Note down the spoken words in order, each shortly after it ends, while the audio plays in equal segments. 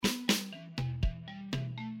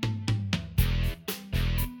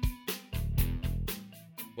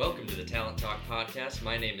Welcome to the Talent Talk podcast.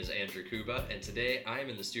 My name is Andrew Kuba, and today I am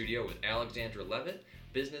in the studio with Alexandra Levit,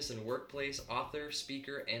 business and workplace author,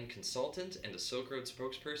 speaker, and consultant, and a Silk Road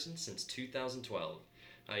spokesperson since 2012.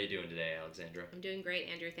 How are you doing today, Alexandra? I'm doing great,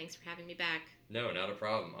 Andrew. Thanks for having me back. No, not a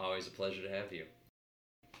problem. Always a pleasure to have you.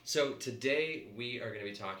 So today we are going to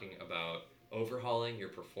be talking about overhauling your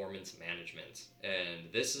performance management.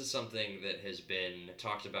 And this is something that has been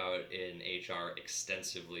talked about in HR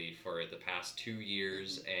extensively for the past 2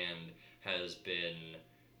 years and has been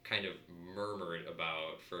kind of murmured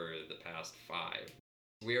about for the past 5.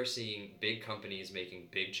 We are seeing big companies making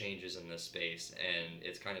big changes in this space, and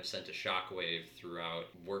it's kind of sent a shockwave throughout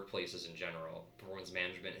workplaces in general. Performance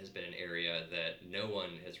management has been an area that no one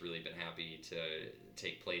has really been happy to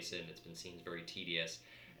take place in. It's been seen as very tedious.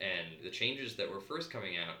 And the changes that were first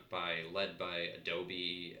coming out led by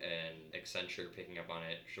Adobe and Accenture picking up on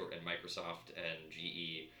it, and Microsoft and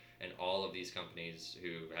GE, and all of these companies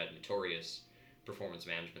who had notorious performance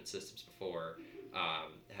management systems before,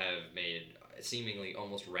 have made seemingly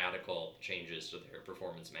almost radical changes to their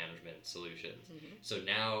performance management solutions. Mm-hmm. So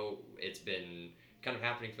now it's been kind of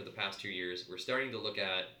happening for the past 2 years. We're starting to look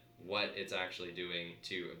at what it's actually doing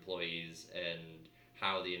to employees and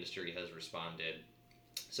how the industry has responded.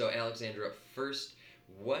 So Alexandra, first,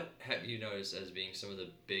 what have you noticed as being some of the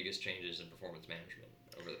biggest changes in performance management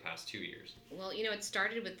over the past 2 years? Well, it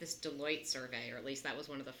started with this Deloitte survey, or at least that was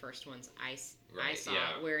one of the first ones I saw,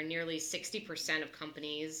 where nearly 60% of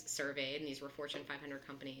companies surveyed, and these were Fortune 500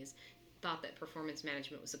 companies, thought that performance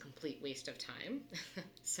management was a complete waste of time.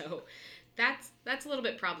 So that's a little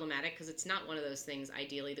bit problematic because it's not one of those things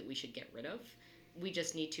ideally that we should get rid of. We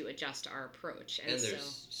just need to adjust our approach. And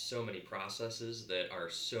there's so many processes that are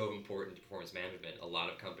so important to performance management. A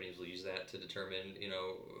lot of companies will use that to determine,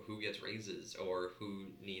 who gets raises or who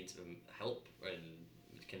needs help and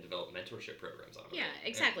can develop mentorship programs on it. Yeah,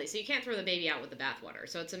 exactly. So you can't throw the baby out with the bathwater.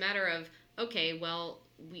 So it's a matter of, okay, well,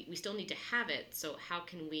 we still need to have it, so how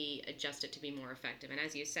can we adjust it to be more effective? And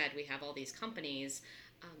as you said, we have all these companies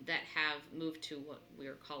that have moved to what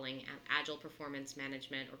we're calling Agile performance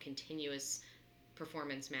management or continuous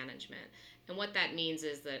performance management. And what that means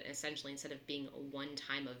is that essentially instead of being a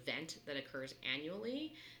one-time event that occurs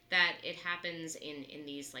annually, that it happens in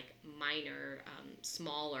these like minor,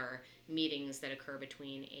 smaller meetings that occur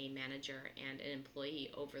between a manager and an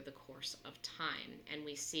employee over the course of time. And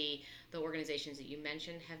we see the organizations that you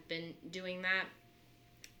mentioned have been doing that.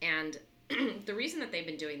 And the reason that they've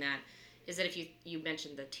been doing that is that if you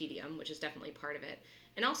mentioned the tedium, which is definitely part of it,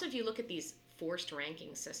 and also if you look at these forced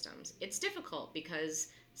ranking systems, it's difficult because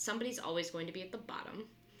somebody's always going to be at the bottom.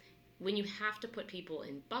 When you have to put people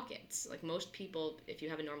in buckets, like most people, if you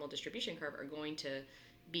have a normal distribution curve, are going to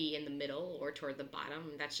be in the middle or toward the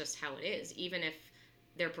bottom. That's just how it is. Even if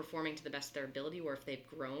they're performing to the best of their ability or if they've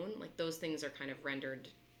grown, like those things are kind of rendered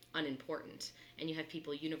unimportant. And you have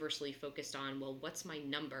people universally focused on, well, what's my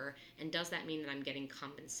number? And does that mean that I'm getting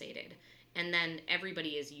compensated? And then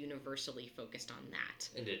everybody is universally focused on that.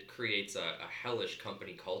 And it creates a hellish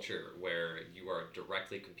company culture where you are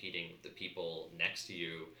directly competing with the people next to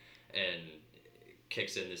you, and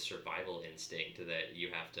kicks in this survival instinct that you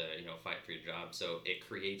have to, fight for your job. So it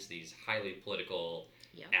creates these highly political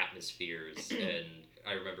atmospheres. And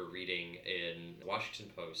I remember reading in the Washington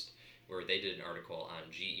Post where they did an article on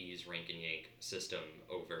GE's rank and yank system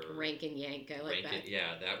over... Rank and yank, I like that.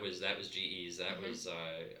 Yeah, that was GE's. That was...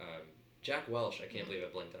 Jack Welch, I can't believe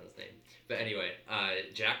I blanked on his name. But anyway,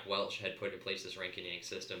 Jack Welch had put in place this rank and yank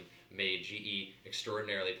system, made GE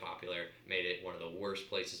extraordinarily popular, made it one of the worst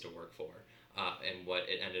places to work for. And what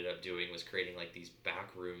it ended up doing was creating like these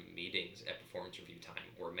backroom meetings at performance review time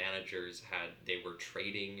where managers they were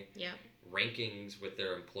trading rankings with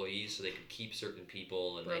their employees so they could keep certain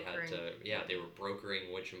people, and they were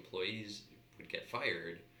brokering which employees would get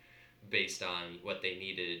fired based on what they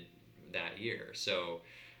needed that year. So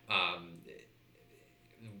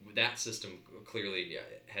that system clearly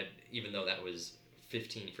had, even though that was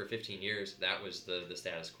 15 years, that was the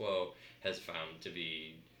status quo, has found to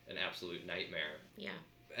be an absolute nightmare. Yeah.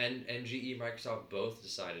 And GE and Microsoft both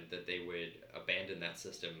decided that they would abandon that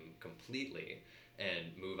system completely and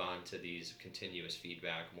move on to these continuous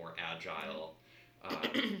feedback, more agile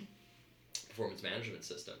performance management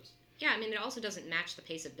systems. Yeah, it also doesn't match the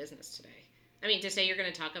pace of business today. To say you're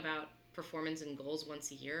going to talk about performance and goals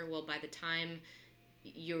once a year, well, by the time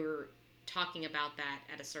you're talking about that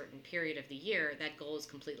at a certain period of the year, that goal is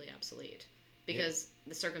completely obsolete because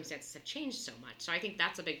the circumstances have changed so much. So I think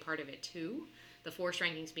that's a big part of it too, the forced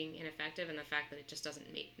rankings being ineffective and the fact that it just doesn't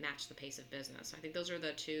match the pace of business. I think those are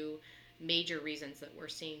the two major reasons that we're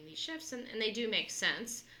seeing these shifts, and they do make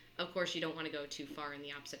sense. Of course, you don't want to go too far in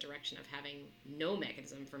the opposite direction of having no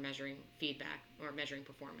mechanism for measuring feedback or measuring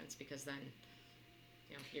performance, because then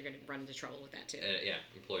you're going to run into trouble with that too.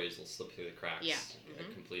 Employees will slip through the cracks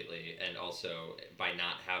completely, and also by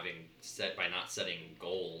not setting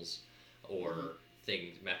goals or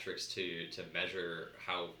metrics to measure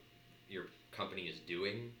how your company is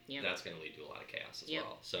doing, that's going to lead to a lot of chaos as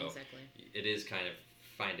well. So exactly. It is kind of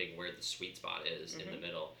finding where the sweet spot is in the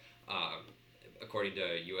middle. According to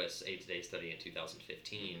a USA Today study in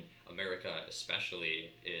 2015, America especially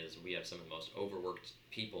we have some of the most overworked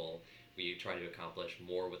people. We try to accomplish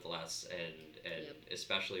more with less, and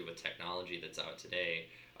especially with technology that's out today,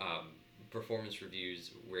 performance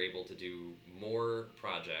reviews, we're able to do more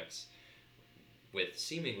projects with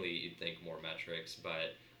seemingly, you'd think, more metrics,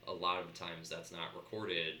 but a lot of the times that's not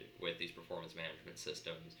recorded with these performance management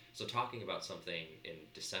systems. So talking about something in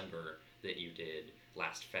December that you did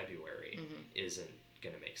last February isn't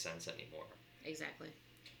going to make sense anymore. Exactly.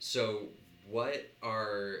 So what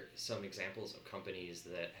are some examples of companies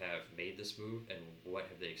that have made this move, and what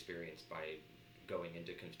have they experienced by going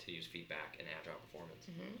into continuous feedback and agile performance?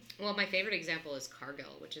 Well, my favorite example is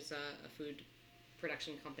Cargill, which is a food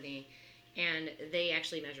production company, and they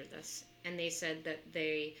actually measured this, and they said that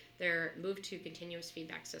their move to continuous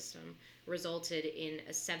feedback system resulted in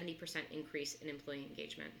a 70% increase in employee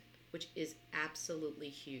engagement, which is absolutely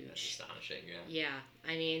huge. That's astonishing, Yeah,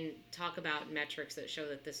 I mean, talk about metrics that show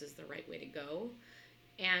that this is the right way to go.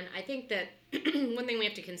 And I think that one thing we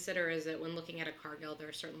have to consider is that when looking at a Cargill, there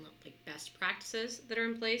are certain best practices that are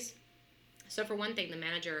in place. So for one thing, the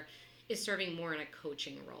manager is serving more in a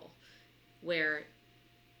coaching role, where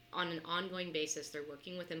on an ongoing basis, they're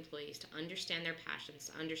working with employees to understand their passions,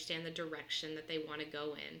 to understand the direction that they want to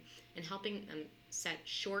go in, and helping them set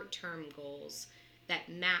short-term goals that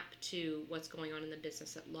map to what's going on in the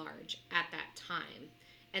business at large at that time,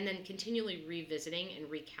 and then continually revisiting and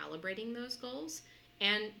recalibrating those goals,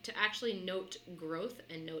 and to actually note growth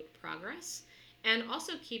and note progress, and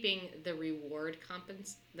also keeping the reward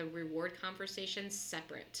conversation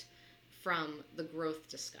separate from the growth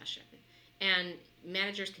discussion. And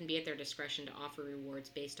managers can be at their discretion to offer rewards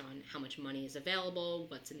based on how much money is available,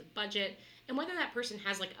 what's in the budget, and whether that person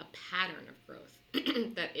has a pattern of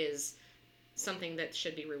growth that is something that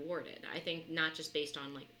should be rewarded. I think not just based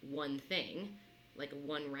on one thing,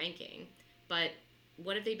 one ranking, but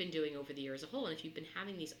what have they been doing over the year as a whole? And if you've been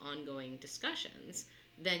having these ongoing discussions,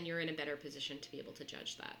 then you're in a better position to be able to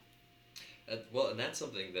judge that. Well, and that's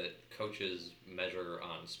something that coaches measure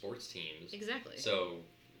on sports teams. Exactly. So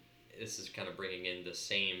this is kind of bringing in the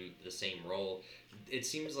same role. It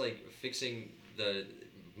seems like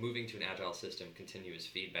moving to an agile system, continuous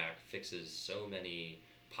feedback, fixes so many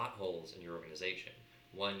potholes in your organization.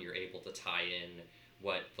 One, you're able to tie in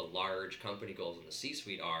what the large company goals in the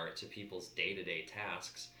C-suite are to people's day-to-day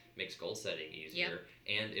tasks, makes goal setting easier,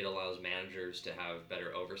 and it allows managers to have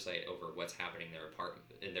better oversight over what's happening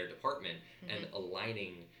in their department and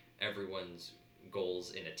aligning everyone's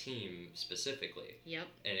goals in a team specifically. Yep.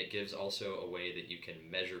 And it gives also a way that you can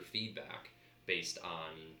measure feedback based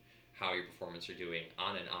on how your performance are doing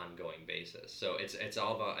on an ongoing basis. So it's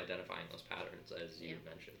all about identifying those patterns, as you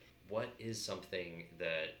mentioned. What is something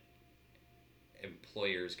that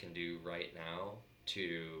employers can do right now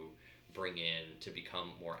to bring in to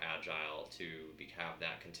become more agile, to have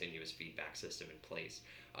that continuous feedback system in place?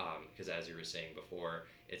 Because as you were saying before,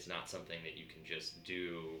 it's not something that you can just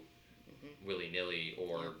do willy-nilly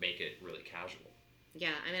or make it really casual.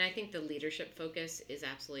 Yeah, I mean, I think the leadership focus is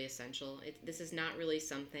absolutely essential. This is not really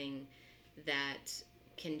something that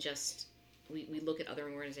can just, we look at other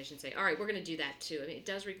organizations and say, all right, we're going to do that too. I mean, it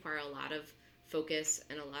does require a lot of focus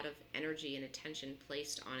and a lot of energy and attention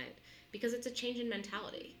placed on it, because it's a change in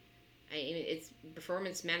mentality. I mean,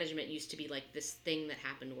 performance management used to be this thing that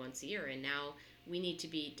happened once a year, and now we need to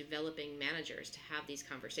be developing managers to have these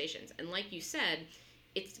conversations. And like you said,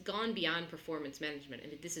 it's gone beyond performance management,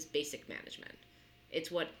 and this is basic management. It's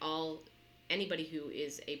what anybody who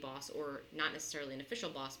is a boss, or not necessarily an official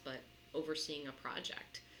boss, but overseeing a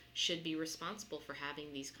project, should be responsible for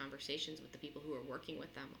having these conversations with the people who are working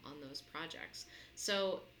with them on those projects.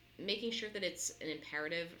 So making sure that it's an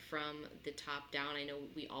imperative from the top down. I know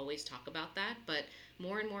we always talk about that, but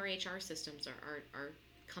more and more HR systems are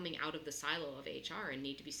coming out of the silo of HR and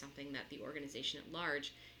need to be something that the organization at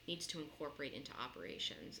large needs to incorporate into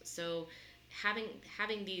operations. So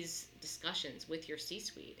having these discussions with your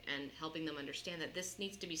C-suite and helping them understand that this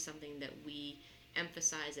needs to be something that we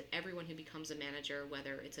emphasize that everyone who becomes a manager,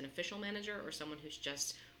 whether it's an official manager or someone who's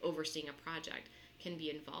just overseeing a project, can be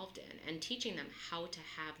involved in, and teaching them how to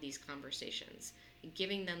have these conversations,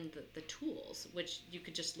 giving them the tools, which you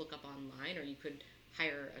could just look up online, or you could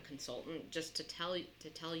hire a consultant just to tell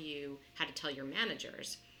you how to tell your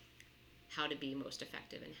managers how to be most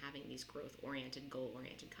effective in having these growth-oriented,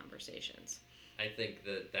 goal-oriented conversations. I think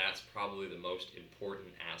that that's probably the most important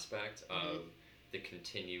aspect of the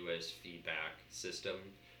continuous feedback system,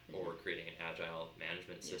 or creating an agile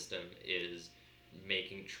management system, is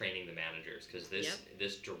training the managers, because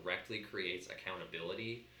this directly creates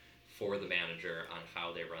accountability for the manager on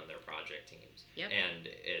how they run their project teams. And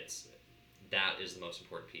that is the most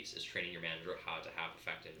important piece, is training your manager how to have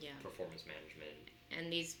effective performance management.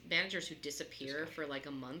 And these managers who disappear for like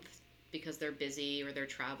a month because they're busy or they're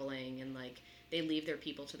traveling, and like they leave their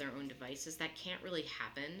people to their own devices, that can't really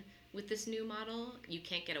happen with this new model. You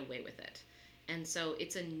can't get away with it. And so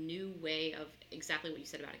it's a new way of exactly what you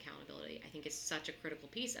said about accountability. I think is such a critical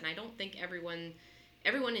piece. And I don't think everyone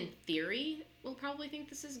in theory will probably think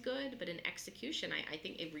this is good, but in execution, I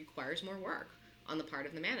think it requires more work on the part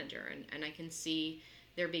of the manager. And I can see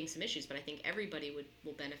there being some issues, but I think everybody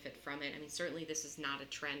will benefit from it. I mean, certainly this is not a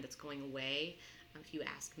trend that's going away. If you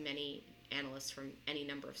ask many analysts from any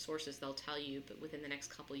number of sources, they'll tell you that within the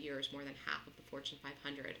next couple of years, more than half of the Fortune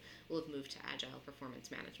 500 will have moved to agile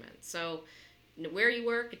performance management. So where you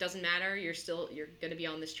work, it doesn't matter. You're going to be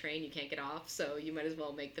on this train. You can't get off. So you might as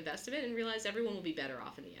well make the best of it and realize everyone will be better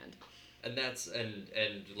off in the end. And that's and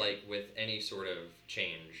like with any sort of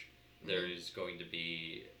change, there's going to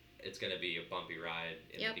be a bumpy ride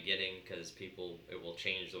in the beginning, because it will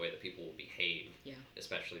change the way that people will behave,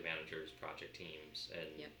 especially managers, project teams, and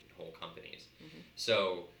whole companies.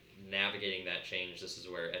 So navigating that change, this is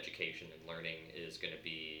where education and learning is going to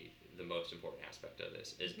be the most important aspect of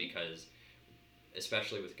this, is because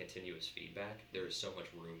especially with continuous feedback, there is so much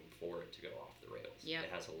room for it to go off the rails.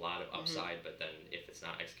 It has a lot of upside, but then if it's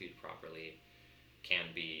not executed properly, can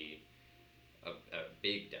be a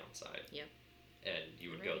big downside. And you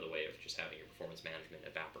would go the way of just having your performance management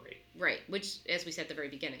evaporate. Right, which, as we said at the very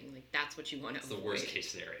beginning, like that's what you want to avoid. It's the worst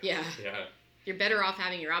case scenario. Yeah. You're better off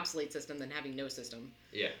having your obsolete system than having no system.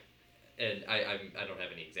 Yeah. And I don't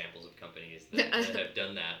have any examples of companies that have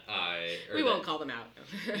done that. We won't call them out.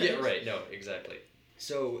 Yeah, right. No, exactly.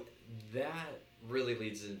 So that really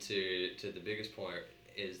leads into the biggest point,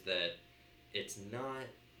 is that it's not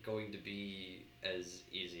going to be as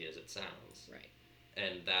easy as it sounds. Right.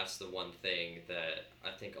 And that's the one thing that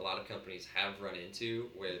I think a lot of companies have run into,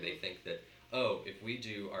 where they think that, if we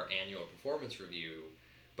do our annual performance review,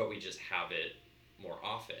 but we just have it more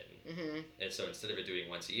often. And so instead of it doing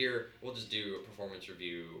once a year, we'll just do a performance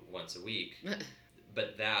review once a week.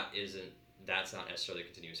 But that's not necessarily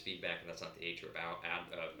continuous feedback, and that's not the nature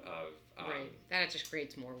of right. That just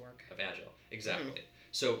creates more work. Of Agile. Exactly.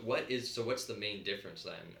 So what's the main difference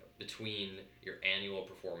then between your annual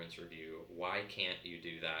performance review? Why can't you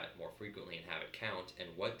do that more frequently and have it count? And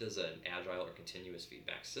what does an Agile or continuous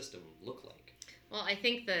feedback system look like? Well, I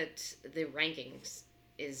think that the rankings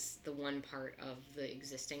is the one part of the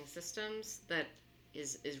existing systems that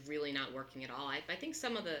is really not working at all. I think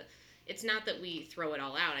it's not that we throw it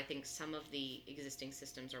all out. I think some of the existing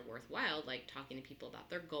systems are worthwhile, like talking to people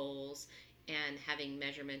about their goals and having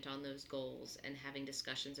measurement on those goals and having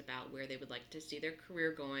discussions about where they would like to see their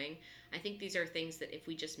career going. I think these are things that if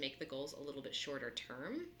we just make the goals a little bit shorter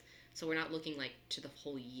term, so we're not looking like to the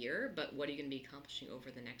whole year, but what are you going to be accomplishing over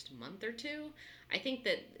the next month or two? I think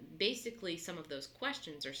that basically some of those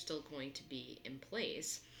questions are still going to be in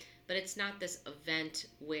place, but it's not this event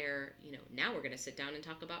where, now we're going to sit down and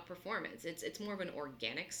talk about performance. It's more of an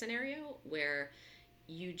organic scenario where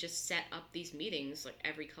you just set up these meetings like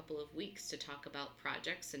every couple of weeks to talk about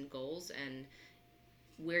projects and goals and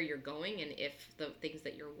where you're going, and if the things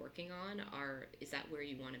that you're working on is that where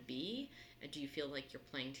you want to be, and do you feel like you're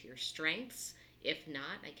playing to your strengths? If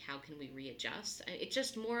not, like how can we readjust? It's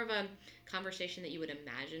just more of a conversation that you would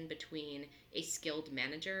imagine between a skilled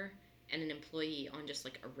manager and an employee on just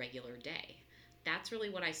like a regular day. That's really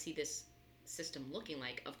what I see this system looking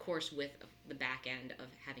like, of course with the back end of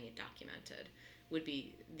having it documented would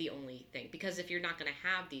be the only thing. Because if you're not going to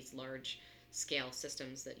have these large scale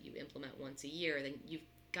systems that you implement once a year, then you've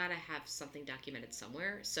got to have something documented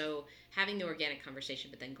somewhere. So having the organic conversation,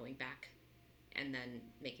 but then going back and then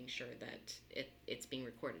making sure that it's being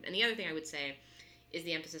recorded. And the other thing I would say is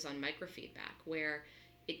the emphasis on microfeedback, where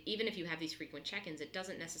even if you have these frequent check-ins, it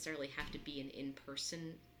doesn't necessarily have to be an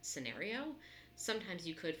in-person scenario. Sometimes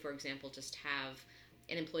you could, for example, just have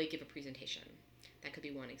an employee give a presentation. That could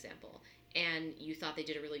be one example. And you thought they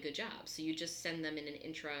did a really good job. So you just send them in an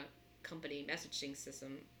intra-company messaging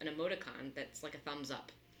system, an emoticon that's like a thumbs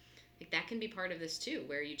up. Like that can be part of this too,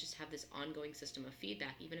 where you just have this ongoing system of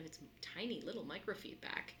feedback, even if it's tiny little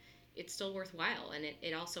microfeedback, it's still worthwhile. And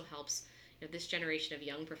it also helps, this generation of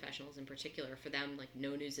young professionals in particular, for them, like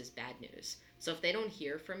no news is bad news. So if they don't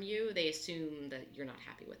hear from you, they assume that you're not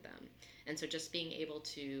happy with them. And so just being able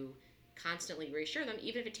to constantly reassure them,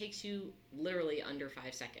 even if it takes you literally under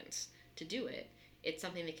 5 seconds to do it, it's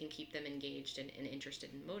something that can keep them engaged and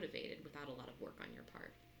interested and motivated without a lot of work on your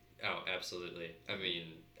part. Oh, absolutely. I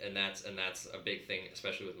mean, and that's a big thing,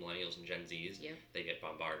 especially with millennials and Gen Zs. Yeah. They get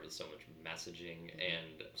bombarded with so much messaging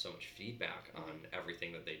and so much feedback on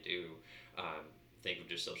everything that they do. Think of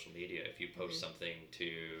just social media. If you post something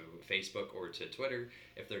to Facebook or to Twitter,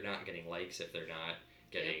 if they're not getting likes, if they're not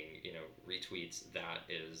getting retweets,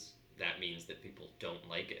 that means that people don't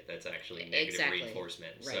like it. That's actually negative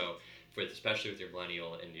reinforcement. Right. So, especially with your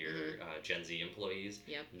millennial and your Gen Z employees,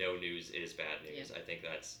 no news is bad news. I think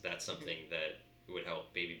that's something that would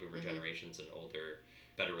help baby boomer generations and older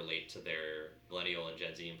better relate to their millennial and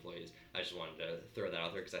Gen Z employees. I just wanted to throw that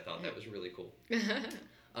out there because I thought that was really cool.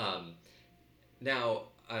 Now,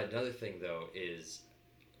 another thing though is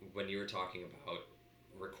when you were talking about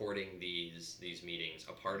recording these meetings,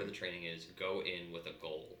 a part of the training is go in with a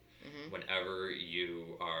goal. Whenever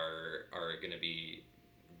you are going to be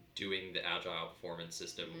doing the Agile performance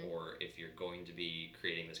system, or if you're going to be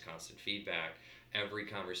creating this constant feedback, every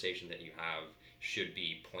conversation that you have should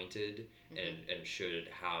be pointed and should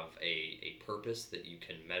have a purpose that you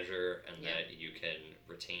can measure and that you can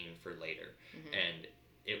retain for later. And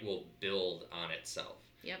it will build on itself.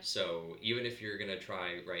 So even if you're going to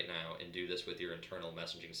try right now and do this with your internal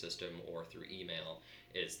messaging system or through email,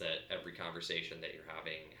 is that every conversation that you're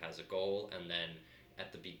having has a goal, and then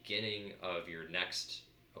at the beginning of your next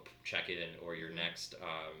check-in or your next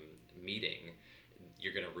meeting,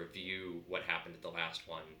 you're going to review what happened at the last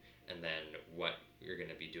one, and then what you're going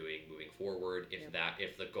to be doing moving forward,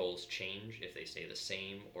 if the goals change, if they stay the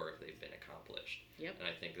same, or if they've been accomplished. And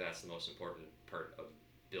I think that's the most important part of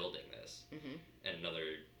building this. And another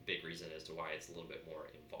big reason as to why it's a little bit more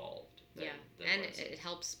involved than and it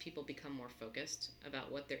helps people become more focused about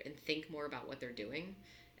and think more about what they're doing,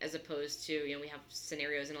 as opposed to, we have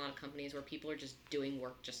scenarios in a lot of companies where people are just doing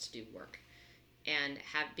work just to do work. And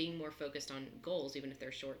being more focused on goals, even if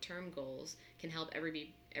they're short-term goals, can help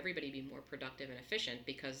everybody be more productive and efficient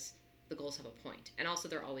because the goals have a point. And also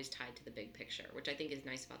they're always tied to the big picture, which I think is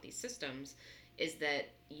nice about these systems, is that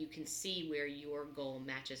you can see where your goal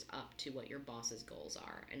matches up to what your boss's goals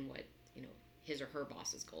are and what, his or her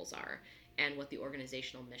boss's goals are and what the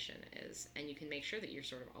organizational mission is. And you can make sure that you're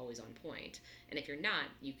sort of always on point. And if you're not,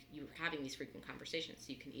 you're having these frequent conversations,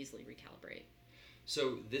 so you can easily recalibrate.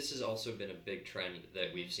 So this has also been a big trend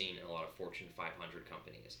that we've seen in a lot of Fortune 500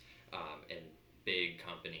 companies and big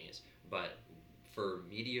companies. But for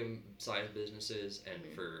medium-sized businesses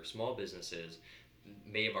and for small businesses,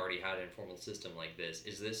 may have already had an informal system like this.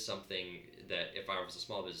 Is this something that if I was a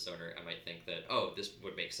small business owner, I might think that, this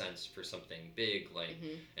would make sense for something big like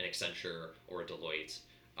an Accenture or a Deloitte.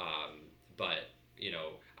 But,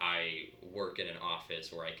 I work in an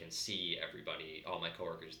office where I can see everybody, all my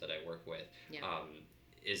coworkers that I work with.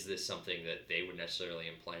 Is this something that they would necessarily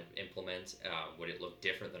implement? Would it look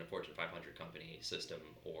different than a Fortune 500 company system,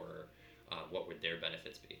 or what would their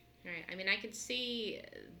benefits be? Right. I mean, I could see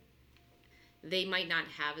they might not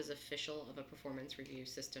have as official of a performance review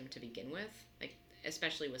system to begin with, like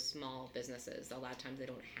especially with small businesses. A lot of times they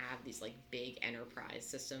don't have these like big enterprise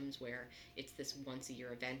systems where it's this once a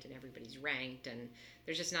year event and everybody's ranked, and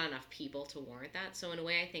there's just not enough people to warrant that. So in a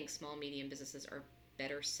way, I think small, medium businesses are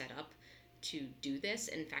better set up to do this.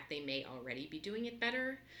 In fact, they may already be doing it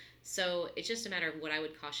better. So it's just a matter of what I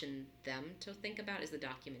would caution them to think about is the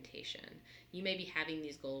documentation. You may be having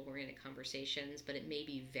these goal-oriented conversations, but it may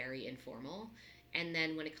be very informal. And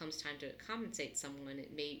then when it comes time to compensate someone,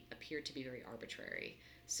 it may appear to be very arbitrary.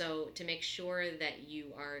 So to make sure that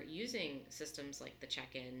you are using systems like the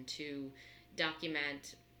check-in to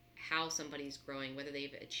document how somebody's growing, whether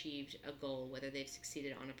they've achieved a goal, whether they've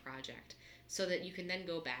succeeded on a project, so that you can then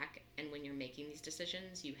go back and when you're making these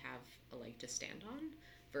decisions, you have a leg to stand on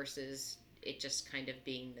versus it just kind of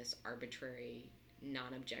being this arbitrary,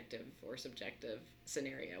 non-objective or subjective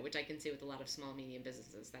scenario, which I can see with a lot of small, medium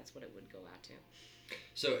businesses. That's what it would go out to.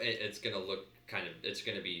 So it's going to look it's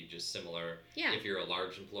going to be just similar if you're a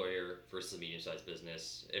large employer versus a medium-sized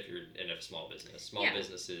business, if you're in a small business. Small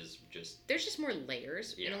businesses just... There's just more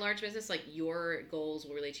layers in a large business. Like your goals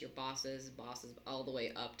will relate to your bosses all the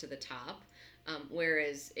way up to the top.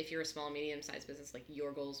 Whereas if you're a small, medium-sized business, like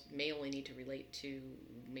your goals may only need to relate to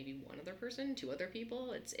maybe one other person, two other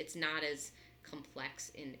people. It's not as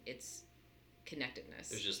complex in its connectedness.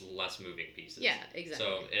 There's just less moving pieces. Yeah, exactly.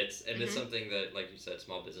 So it's something that, like you said,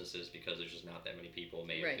 small businesses, because there's just not that many people,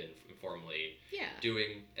 may have been informally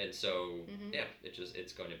doing, and so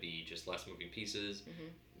it's going to be just less moving pieces.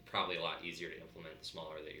 Probably a lot easier to implement the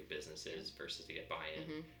smaller that your business is versus to get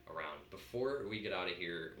buy-in around. Before we get out of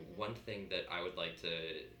here, one thing that I would like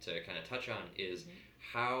to kind of touch on is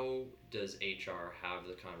how does HR have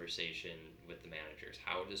the conversation with the managers?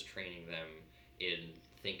 How does training them in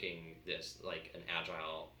thinking this like an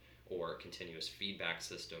agile or continuous feedback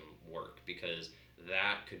system work? Because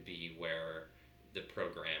that could be where the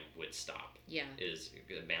program would stop. Is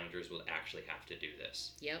the managers will actually have to do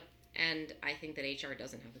this. And I think that HR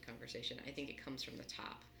doesn't have the conversation. I think it comes from the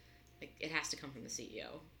top. Like, it has to come from the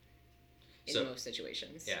CEO in most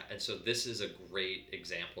situations. And so this is a great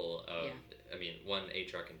example of, I mean, one,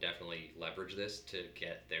 HR can definitely leverage this to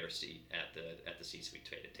get their seat at the C-suite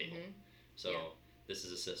table. So this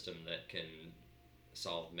is a system that can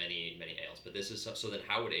solve many, many ails. But this is, so then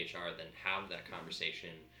how would HR then have that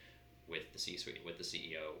conversation with the C-suite, with the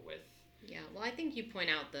CEO, with... Well, I think you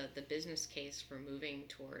point out the business case for moving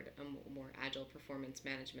toward a more agile performance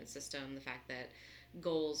management system, the fact that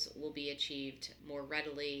goals will be achieved more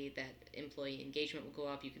readily, that employee engagement will go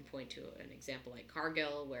up. You can point to an example like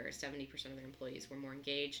Cargill, where 70% of their employees were more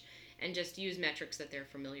engaged, and just use metrics that they're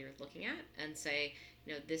familiar with looking at and say,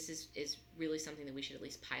 this is really something that we should at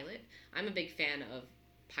least pilot. I'm a big fan of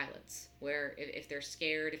pilots, where if they're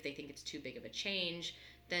scared, if they think it's too big of a change,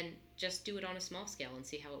 then just do it on a small scale and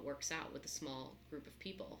see how it works out with a small group of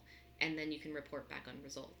people. And then you can report back on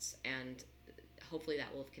results. And hopefully that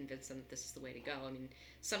will have convinced them that this is the way to go. I mean,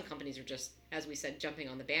 some companies are just, as we said, jumping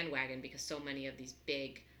on the bandwagon because so many of these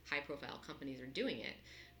big, high-profile companies are doing it.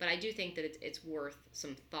 But I do think that it's worth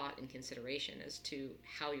some thought and consideration as to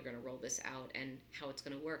how you're going to roll this out and how it's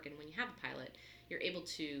going to work. And when you have a pilot, you're able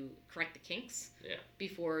to correct the kinks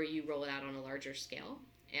before you roll it out on a larger scale.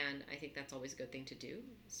 And I think that's always a good thing to do.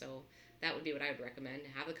 So that would be what I would recommend.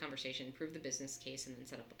 Have a conversation, prove the business case, and then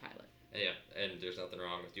set up a pilot. Yeah, and there's nothing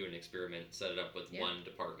wrong with doing an experiment, set it up with one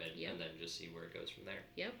department, and then just see where it goes from there.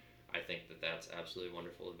 I think that's absolutely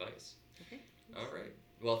wonderful advice. Okay. All right.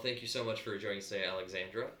 Well, thank you so much for joining us today,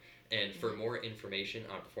 Alexandra. And for more information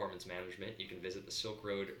on performance management, you can visit the Silk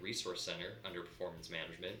Road Resource Center under Performance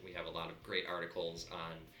Management. We have a lot of great articles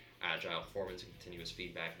on agile performance and continuous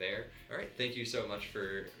feedback there. All right, thank you so much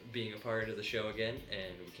for being a part of the show again,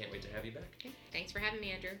 and we can't wait to have you back. Okay. Thanks for having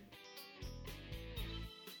me, Andrew.